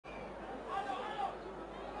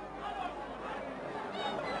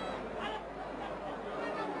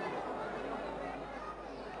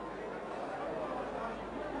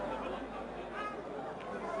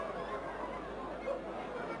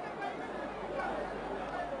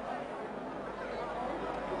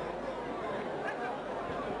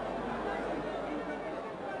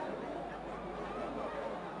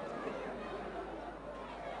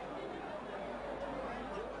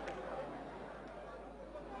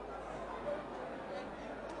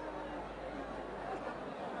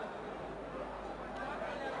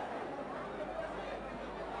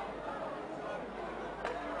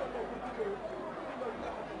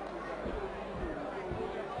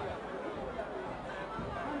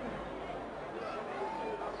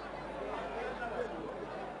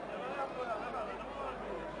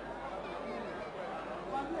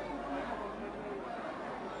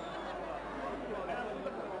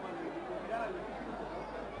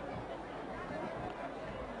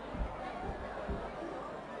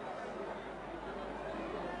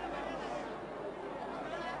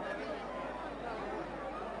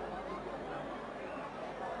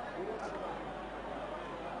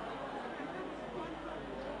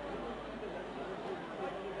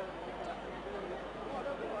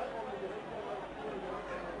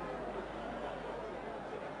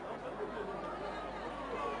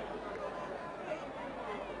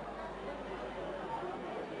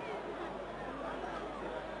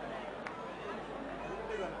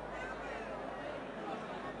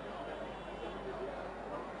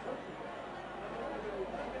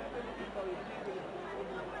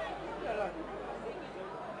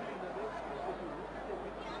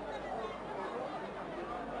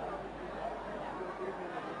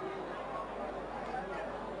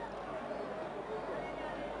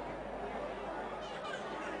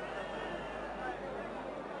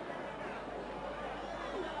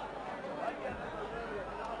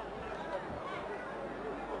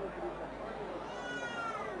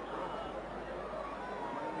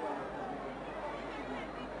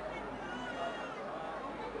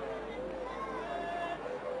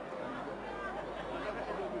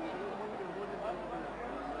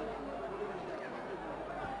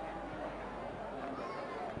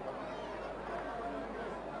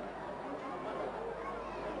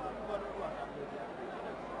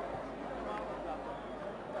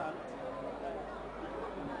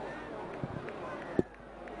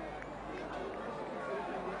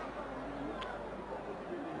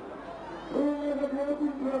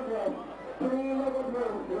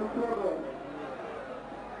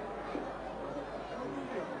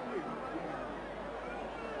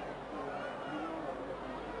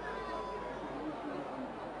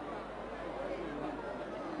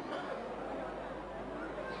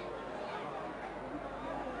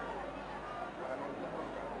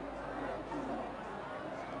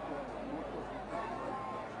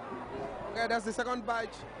Okay, that's the second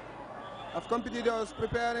batch of competitors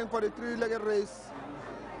preparing for the three-legged race.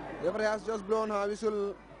 The referee has just blown her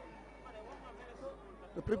whistle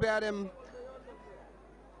to prepare them,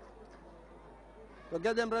 to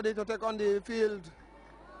get them ready to take on the field.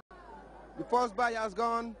 The first batch has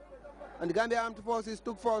gone, and the Gambia Armed Forces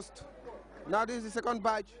took first. Now this is the second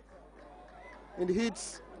batch in the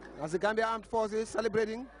heats, as the Gambia Armed Forces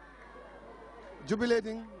celebrating,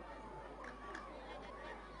 jubilating.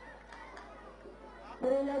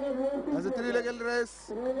 As a three-legged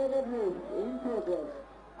race.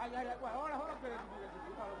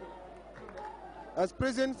 As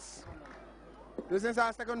prisons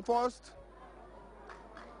are second first.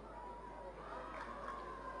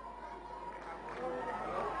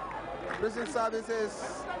 Prison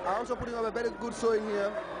services are also putting up a very good showing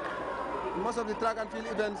here in most of the track and field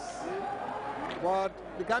events. But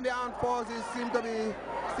the Gambia Armed Forces seem to be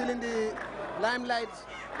still in the limelight.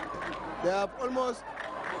 They have almost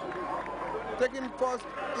taken first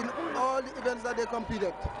in all the events that they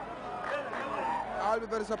competed. I'll be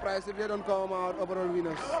very surprised if they don't come out overall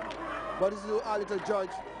winners. But it's too early to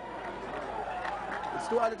judge. It's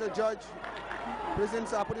too early to judge.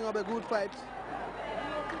 Prisons are putting up a good fight.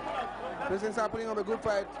 Prisons are putting up a good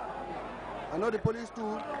fight. I know the police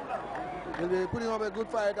too will be putting up a good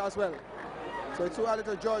fight as well. So it's too early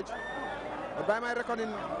to judge. But by my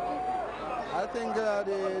reckoning, I think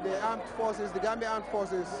the armed forces, the Gambia Armed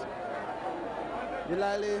Forces, will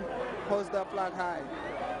likely host the flag high.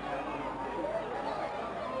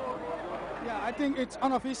 Yeah, I think it's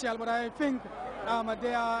unofficial, but I think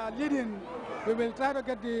they are leading. We will try to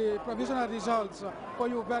get the provisional results for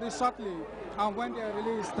you very shortly when they are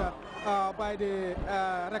released by the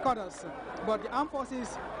recorders. But the armed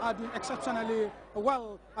forces are doing exceptionally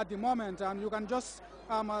well at the moment, and you can just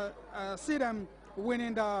see them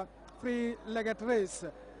winning the three-legged race.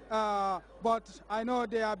 But I know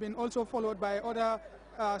they have been also followed by other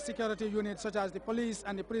security units such as the police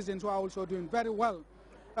and the prisons, who are also doing very well.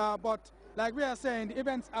 But like we are saying, the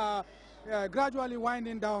events are gradually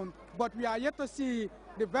winding down, but we are yet to see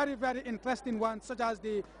the very, very interesting ones, such as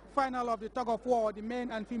the final of the tug of war, the male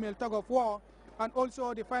and female tug of war, and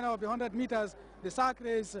also the final of the 100 meters, the sack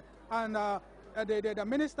race, and the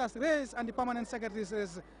minister's race and the permanent secretary's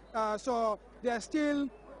race. So there are still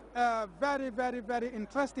very, very, very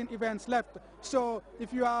interesting events left. So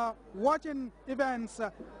if you are watching events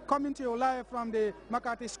coming to you live from the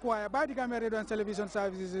McCarthy Square by the Gambia Radio and Television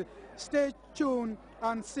Services, stay tuned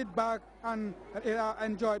and sit back and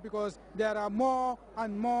enjoy, because there are more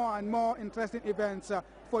and more and more interesting events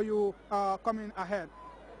for you coming ahead.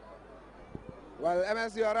 Well,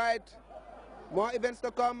 MS, you are right. More events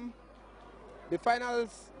to come. The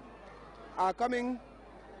finals are coming,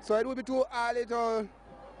 so it will be too early to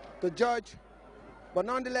judge. But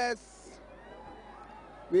nonetheless,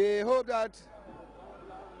 we hope that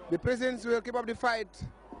the prisons will keep up the fight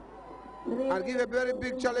and give a very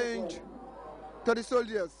big challenge to the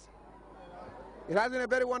soldiers. It has been a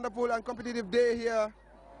very wonderful and competitive day here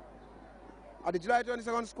at the July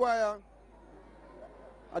 22nd Square.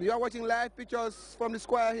 And you are watching live pictures from the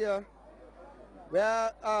square here,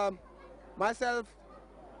 where myself,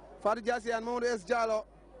 Fadi Jassi and Mamadou S. Jallo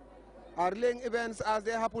are relaying events as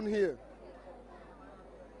they happen here.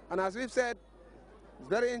 And as we've said, it's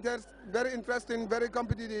very interesting, very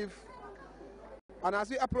competitive. And as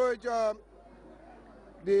we approach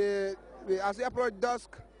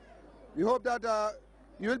dusk, we hope that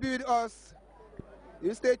you will be with us.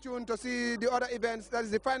 You stay tuned to see the other events. That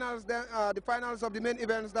is the finals of the main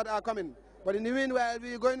events that are coming. But in the meanwhile,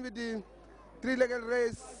 we're going with the three-legged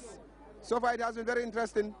race. So far, it has been very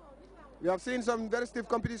interesting. We have seen some very stiff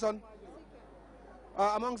competition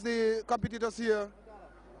amongst the competitors here.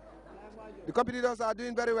 The competitors are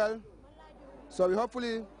doing very well. So we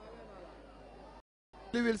hopefully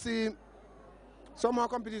will see some more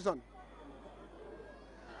competition.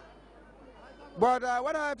 But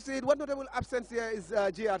what I have seen, one notable absence here is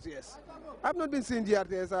GRTS. I have not been seeing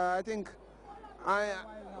GRTS. I think,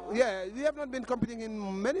 we have not been competing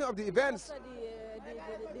in many of the events.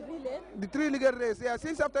 The relay? The three-legged race, yeah.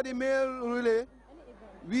 Since after the male relay,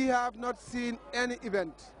 we have not seen any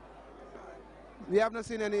event. We have not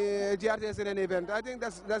seen any GRTS in any event. I think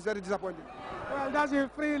that's very disappointing. Well, that's a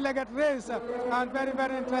three-legged race, and very,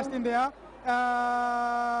 very interesting there.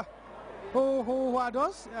 Who are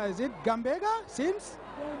those? Is it Gambega? Seems?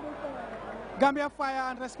 Gambia Fire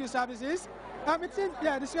and Rescue Services. It seems,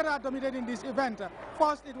 yeah, the Sierra are dominating this event.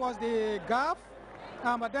 First it was the GAF,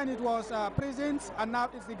 but then it was prisons, and now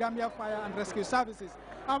it's the Gambia Fire and Rescue Services.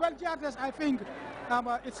 Well, GRTS, I think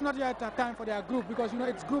it's not yet time for their group, because, you know,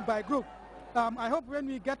 it's group by group. I hope when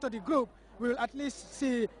we get to the group, we will at least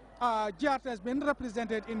see GRTS being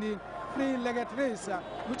represented in the three-legged race,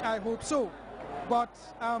 which I hope so. But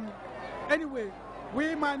anyway,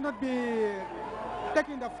 we might not be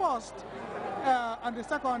taking the first and the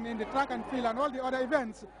second in the track and field and all the other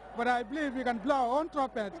events, but I believe we can blow our own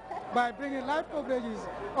trumpet by bringing live coverages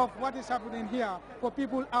of what is happening here for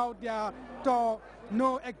people out there to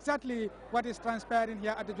know exactly what is transpiring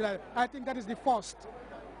here at the July. I think that is the first.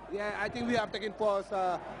 Yeah, I think we have taken first.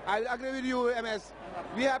 I agree with you, MS.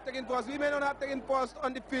 We have taken first. We may not have taken first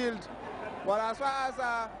on the field, but as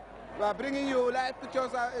far as bringing you live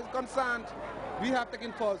pictures is concerned, we have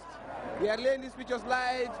taken first. We are laying these pictures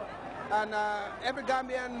live, and every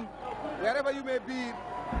Gambian, wherever you may be,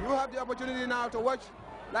 you have the opportunity now to watch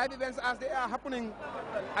live events as they are happening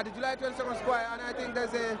at the July 22nd Square, and I think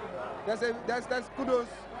that's kudos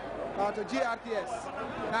to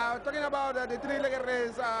GRTS. Now, talking about the three-legged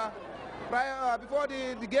race, before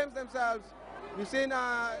the games themselves, we've seen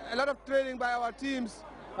a lot of training by our teams.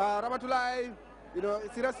 Ramatulai,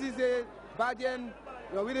 Sirasise, Bajen,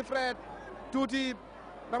 Winifred, Tuti,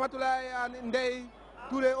 Ramatulai, and Ndei,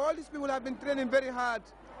 Ture. All these people have been training very hard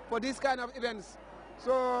for these kind of events.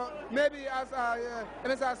 So maybe, as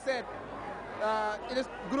MSR said, it is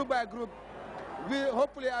group by group.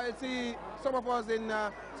 Hopefully, I will see some of us in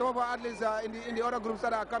some of our athletes in the other groups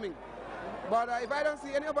that are coming. But if I don't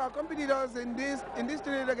see any of our competitors in this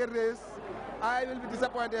three-legged race, I will be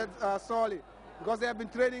disappointed sorely, because they have been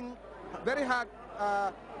training very hard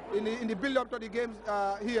in the build-up to the games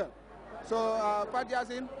here. So, Pat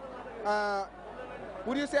Yasin,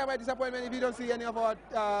 would you say about disappointment if you don't see any of our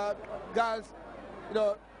girls,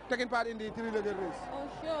 taking part in the three-legged race? Oh,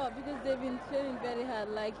 sure, because they've been training very hard,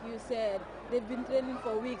 like you said. They've been training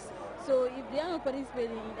for weeks. So if they are not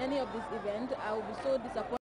participating in any of this event, I will be so disappointed.